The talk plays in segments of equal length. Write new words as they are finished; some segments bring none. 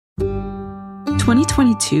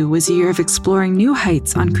2022 was a year of exploring new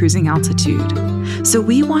heights on cruising altitude, so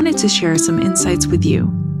we wanted to share some insights with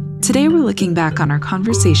you. Today, we're looking back on our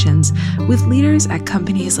conversations with leaders at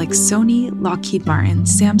companies like Sony, Lockheed Martin,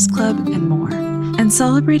 Sam's Club, and more, and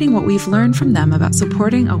celebrating what we've learned from them about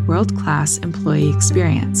supporting a world-class employee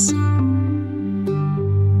experience.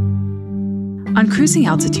 On Cruising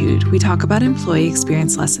Altitude, we talk about employee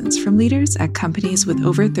experience lessons from leaders at companies with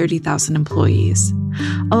over 30,000 employees.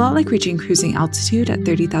 A lot like reaching cruising altitude at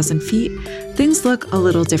 30,000 feet, things look a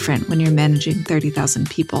little different when you're managing 30,000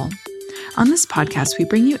 people. On this podcast, we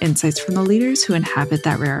bring you insights from the leaders who inhabit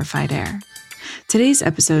that rarefied air. Today's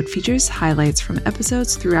episode features highlights from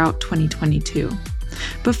episodes throughout 2022.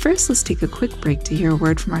 But first, let's take a quick break to hear a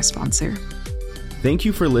word from our sponsor. Thank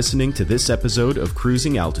you for listening to this episode of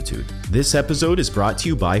Cruising Altitude. This episode is brought to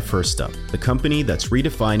you by First Up, the company that's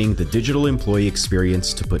redefining the digital employee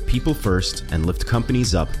experience to put people first and lift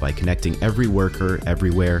companies up by connecting every worker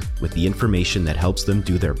everywhere with the information that helps them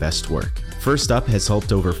do their best work. First Up has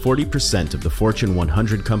helped over 40% of the Fortune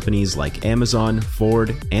 100 companies like Amazon,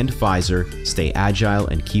 Ford, and Pfizer stay agile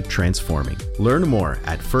and keep transforming. Learn more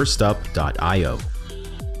at firstup.io.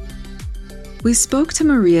 We spoke to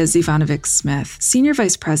Maria Zivanovic-Smith, Senior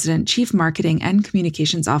Vice President, Chief Marketing and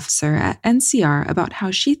Communications Officer at NCR, about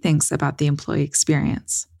how she thinks about the employee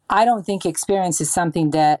experience. I don't think experience is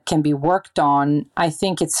something that can be worked on. I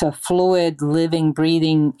think it's a fluid, living,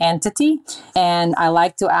 breathing entity. And I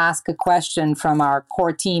like to ask a question from our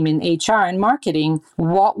core team in HR and marketing: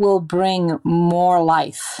 what will bring more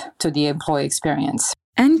life to the employee experience?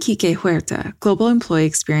 And Kike Huerta, Global Employee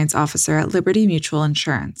Experience Officer at Liberty Mutual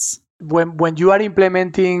Insurance. When you are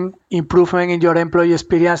implementing improvement in your employee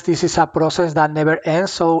experience, this is a process that never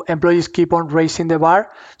ends. So employees keep on raising the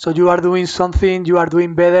bar. So you are doing something, you are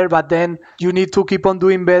doing better, but then you need to keep on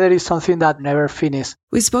doing better. Is something that never finishes.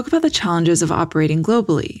 We spoke about the challenges of operating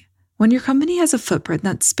globally. When your company has a footprint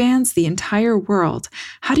that spans the entire world,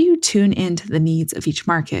 how do you tune into the needs of each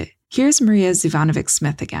market? Here's Maria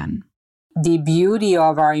Zivanovic-Smith again. The beauty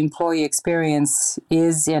of our employee experience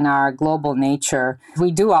is in our global nature. We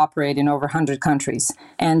do operate in over 100 countries.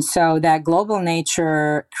 And so that global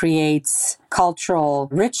nature creates cultural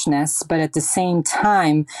richness, but at the same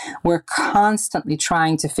time, we're constantly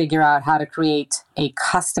trying to figure out how to create a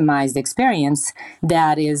customized experience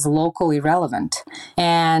that is locally relevant.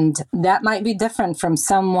 And that might be different from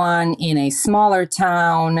someone in a smaller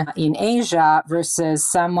town in Asia versus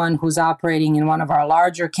someone who's operating in one of our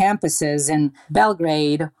larger campuses in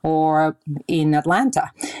Belgrade or in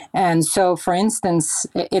Atlanta. And so, for instance,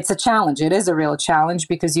 it's a challenge. It is a real challenge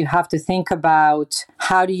because you have to think about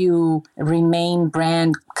how do you remain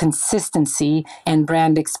brand consistency and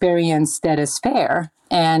brand experience that is fair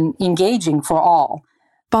and engaging for all.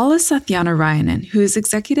 Bala Satyanarayanan, who is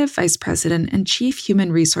Executive Vice President and Chief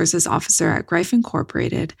Human Resources Officer at Greif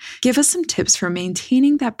Incorporated, give us some tips for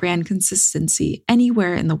maintaining that brand consistency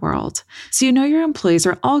anywhere in the world, so you know your employees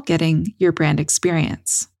are all getting your brand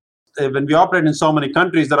experience. When we operate in so many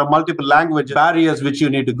countries, there are multiple language barriers which you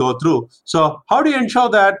need to go through. So how do you ensure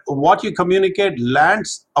that what you communicate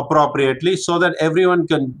lands appropriately so that everyone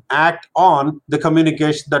can act on the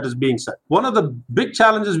communication that is being said? One of the big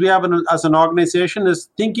challenges we have as an organization is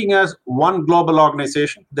thinking as one global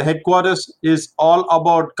organization. The headquarters is all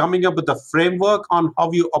about coming up with a framework on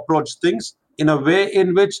how you approach things in a way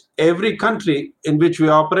in which every country in which we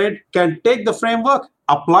operate can take the framework,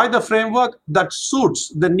 apply the framework that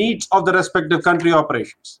suits the needs of the respective country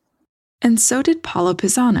operations. And so did Paulo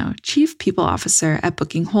Pisano, Chief People Officer at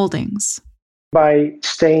Booking Holdings. By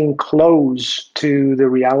staying close to the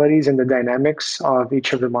realities and the dynamics of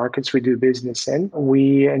each of the markets we do business in,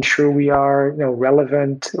 we ensure we are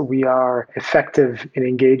relevant, we are effective in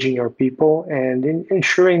engaging our people, and in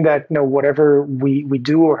ensuring that whatever we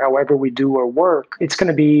do or however we do our work, it's going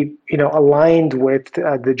to be aligned with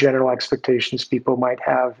the general expectations people might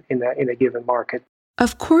have in a given market.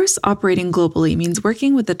 Of course, operating globally means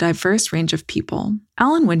working with a diverse range of people.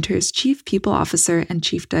 Alan Winters, Chief People Officer and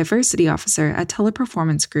Chief Diversity Officer at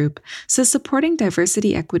Teleperformance Group, says supporting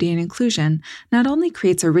diversity, equity, and inclusion not only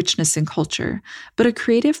creates a richness in culture, but a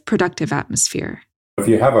creative, productive atmosphere. If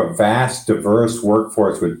you have a vast, diverse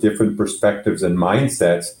workforce with different perspectives and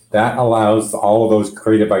mindsets, that allows all of those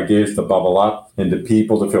creative ideas to bubble up and to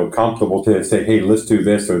people to feel comfortable to say, hey, let's do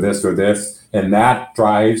this or this or this. And that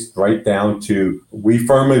drives right down to, we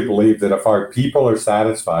firmly believe that if our people are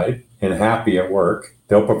satisfied and happy at work,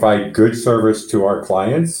 they'll provide good service to our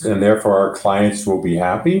clients, and therefore our clients will be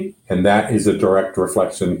happy. And that is a direct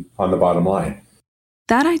reflection on the bottom line.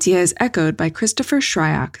 That idea is echoed by Christopher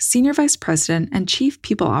Shryock, Senior Vice President and Chief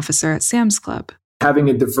People Officer at Sam's Club. Having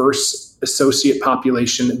a diverse associate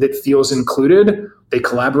population that feels included, they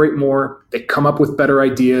collaborate more, they come up with better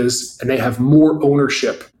ideas, and they have more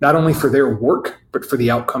ownership, not only for their work, but for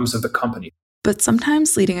the outcomes of the company. But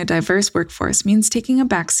sometimes leading a diverse workforce means taking a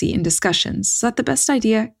backseat in discussions so that the best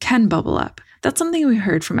idea can bubble up. That's something we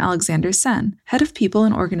heard from Alexander Sen, head of people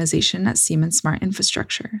and organization at Siemens Smart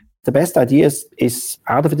Infrastructure. The best idea is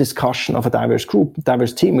out of a discussion of a diverse group,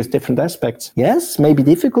 diverse team with different aspects. Yes, maybe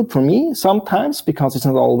difficult for me sometimes because it's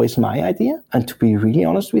not always my idea. And to be really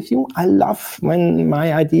honest with you, I love when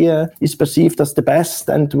my idea is perceived as the best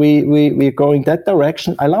and we're going that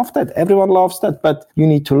direction. I love that. Everyone loves that. But you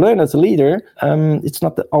need to learn as a leader, it's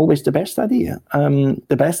not always the best idea.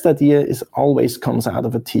 The best idea is always comes out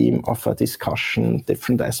of a team of a discussion,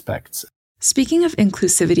 different aspects. Speaking of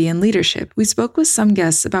inclusivity and leadership, we spoke with some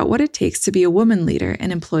guests about what it takes to be a woman leader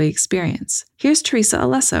in employee experience. Here's Teresa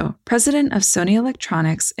Alesso, president of Sony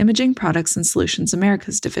Electronics Imaging Products and Solutions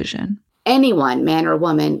Americas division. Anyone, man or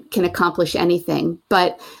woman, can accomplish anything,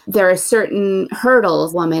 but there are certain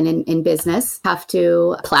hurdles women in business have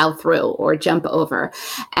to plow through or jump over.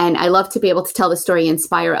 And I love to be able to tell the story,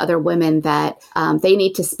 inspire other women that they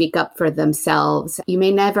need to speak up for themselves. You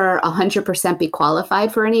may never 100% be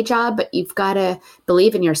qualified for any job, but you've got to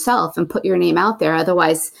believe in yourself and put your name out there.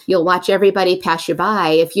 Otherwise, you'll watch everybody pass you by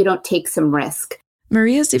if you don't take some risk.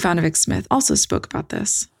 Maria Zivanovic-Smith also spoke about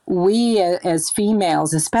this. We as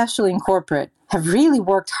females, especially in corporate, have really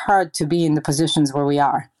worked hard to be in the positions where we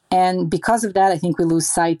are. And because of that, I think we lose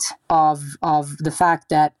sight of the fact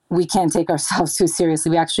that we can't take ourselves too seriously.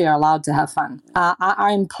 We actually are allowed to have fun. Our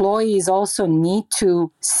employees also need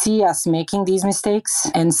to see us making these mistakes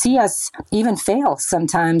and see us even fail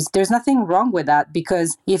sometimes. There's nothing wrong with that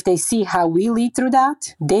because if they see how we lead through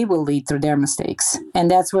that, they will lead through their mistakes.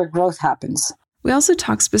 And that's where growth happens. We also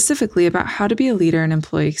talked specifically about how to be a leader in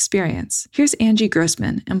employee experience. Here's Angie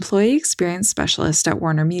Grossman, Employee Experience Specialist at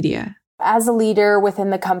Warner Media. As a leader within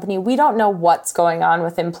the company, we don't know what's going on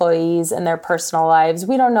with employees and their personal lives.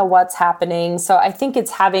 We don't know what's happening. So I think it's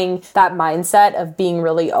having that mindset of being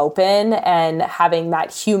really open and having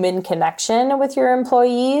that human connection with your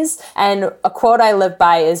employees. And a quote I live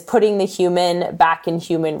by is putting the human back in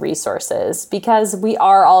human resources, because we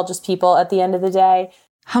are all just people at the end of the day.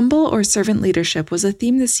 Humble or servant leadership was a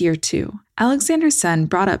theme this year too. Alexander Sen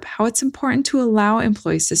brought up how it's important to allow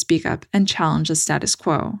employees to speak up and challenge the status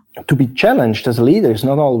quo. To be challenged as a leader is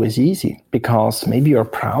not always easy because maybe you're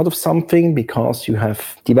proud of something because you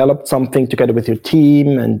have developed something together with your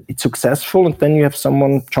team and it's successful, and then you have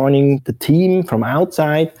someone joining the team from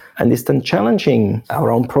outside and is then challenging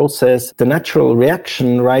our own process. The natural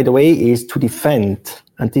reaction right away is to defend,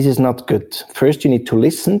 and this is not good. First, you need to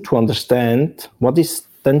listen to understand what is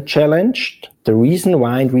then challenged, the reason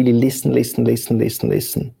why, and really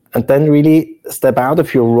listen. And then really step out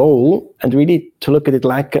of your role and really to look at it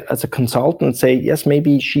like as a consultant and say, yes,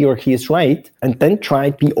 maybe she or he is right. And then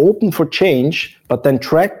try to be open for change, but then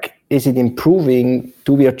track, is it improving?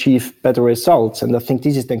 Do we achieve better results? And I think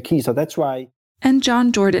this is then key. So that's why. And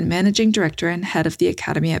John Jordan, Managing Director and Head of the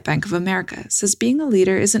Academy at Bank of America, says being a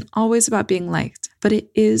leader isn't always about being liked, but it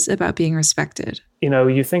is about being respected. You know,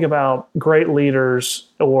 you think about great leaders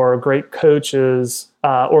or great coaches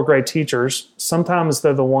or great teachers, sometimes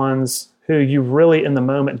they're the ones who you really in the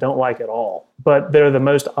moment don't like at all, but they're the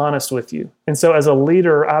most honest with you. And so as a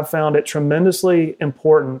leader, I've found it tremendously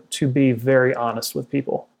important to be very honest with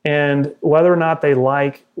people. And whether or not they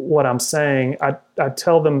like what I'm saying, I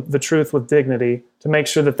tell them the truth with dignity to make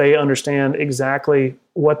sure that they understand exactly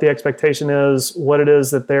what the expectation is, what it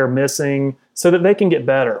is that they're missing, so that they can get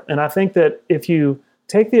better. And I think that if you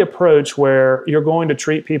take the approach where you're going to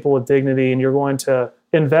treat people with dignity and you're going to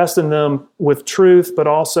invest in them with truth, but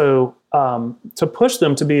also to push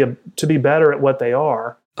them to be better at what they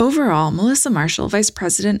are. Overall, Melissa Marshall, Vice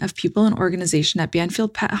President of People and Organization at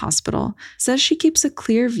Banfield Pet Hospital, says she keeps a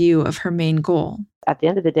clear view of her main goal. At the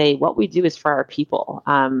end of the day, what we do is for our people.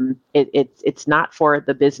 It's not for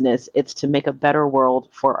the business. It's to make a better world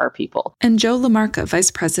for our people. And Joe LaMarca,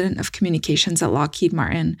 Vice President of Communications at Lockheed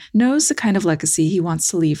Martin, knows the kind of legacy he wants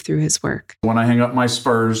to leave through his work. When I hang up my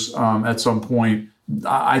spurs at some point,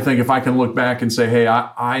 I think if I can look back and say, hey,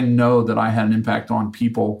 I know that I had an impact on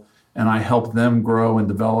people and I helped them grow and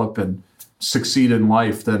develop and succeed in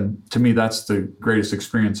life, then to me, that's the greatest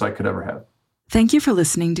experience I could ever have. Thank you for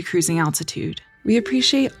listening to Cruising Altitude. We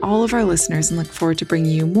appreciate all of our listeners and look forward to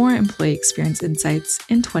bringing you more employee experience insights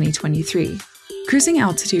in 2023. Cruising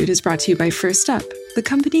Altitude is brought to you by First Up, the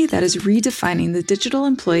company that is redefining the digital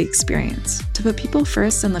employee experience to put people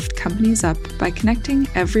first and lift companies up by connecting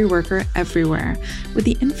every worker everywhere with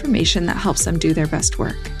the information that helps them do their best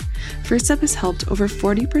work. First Step has helped over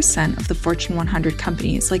 40% of the Fortune 100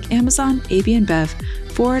 companies like Amazon, AB InBev,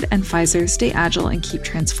 Ford, and Pfizer stay agile and keep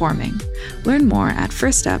transforming. Learn more at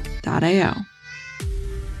firststep.io.